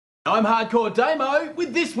I'm Hardcore Damo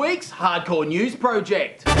with this week's Hardcore News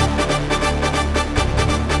Project.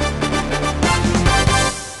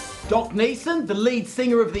 Doc Neeson, the lead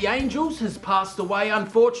singer of the Angels, has passed away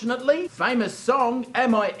unfortunately. Famous song,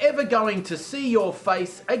 Am I Ever Going to See Your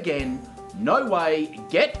Face Again? No way,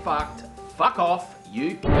 get fucked, fuck off,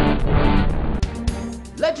 you.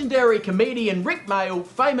 Legendary comedian Rick Mail,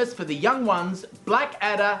 famous for The Young Ones,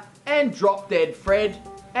 Blackadder and Drop Dead Fred,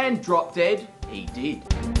 and Drop Dead he did.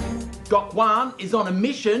 Doc Wan is on a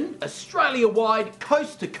mission, Australia-wide,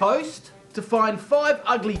 coast to coast, to find 5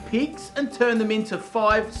 ugly pigs and turn them into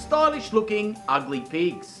 5 stylish-looking ugly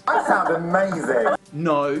pigs. I sound amazing.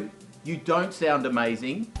 No, you don't sound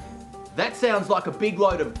amazing. That sounds like a big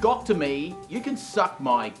load of gok to me. You can suck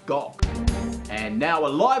my gok. And now a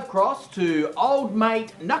live cross to old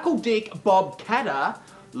mate Knuckle Dick Bob Catter,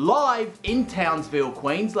 live in Townsville,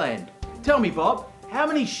 Queensland. Tell me, Bob, how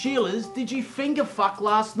many Sheilas did you finger fuck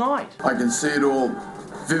last night? I can see it all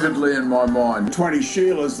vividly in my mind. 20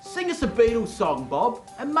 Sheilas. Sing us a Beatles song, Bob,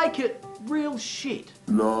 and make it real shit.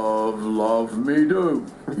 Love, love me do.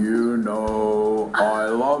 You know I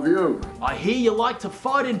love you. I hear you like to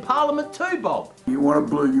fight in Parliament too, Bob. You want a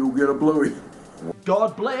blue, you'll get a bluey.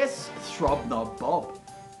 God bless Throbknob Bob.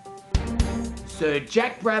 Sir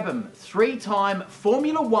Jack Brabham, 3-time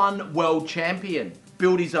Formula 1 world champion,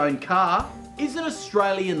 built his own car, is an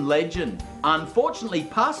Australian legend. Unfortunately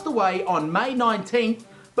passed away on May 19th,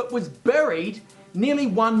 but was buried nearly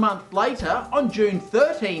 1 month later on June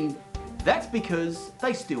 13th. That's because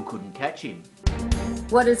they still couldn't catch him.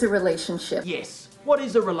 What is a relationship? Yes, what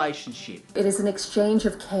is a relationship? It is an exchange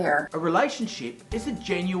of care. A relationship is a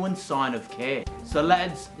genuine sign of care. So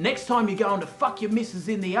lads, next time you're going to fuck your missus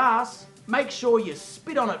in the ass, make sure you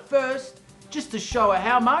spit on it first, just to show her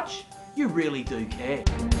how much you really do care.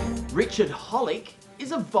 Richard Hollick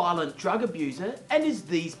is a violent drug abuser and is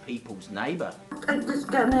these people's neighbour. I just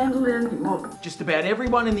can't handle it anymore. Just about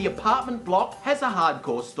everyone in the apartment block has a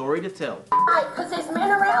hardcore story to tell. Hey, because there's men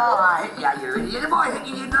around. Oh, yeah, you idiot. Why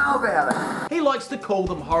didn't you know about it? He likes to call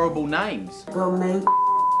them horrible names. Well, me,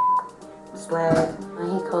 slag.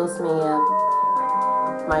 He calls me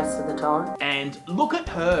most of the time. And look at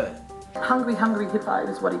her. Hungry Hippo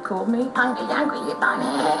is what he called me. Hungry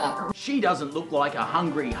hippo. She doesn't look like a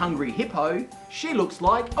hungry hippo. She looks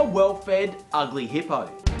like a well-fed, ugly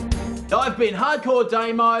hippo. I've been Hardcore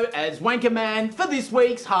Damo as WANKERMAN for this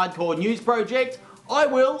week's Hardcore News Project. I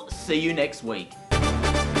will see you next week.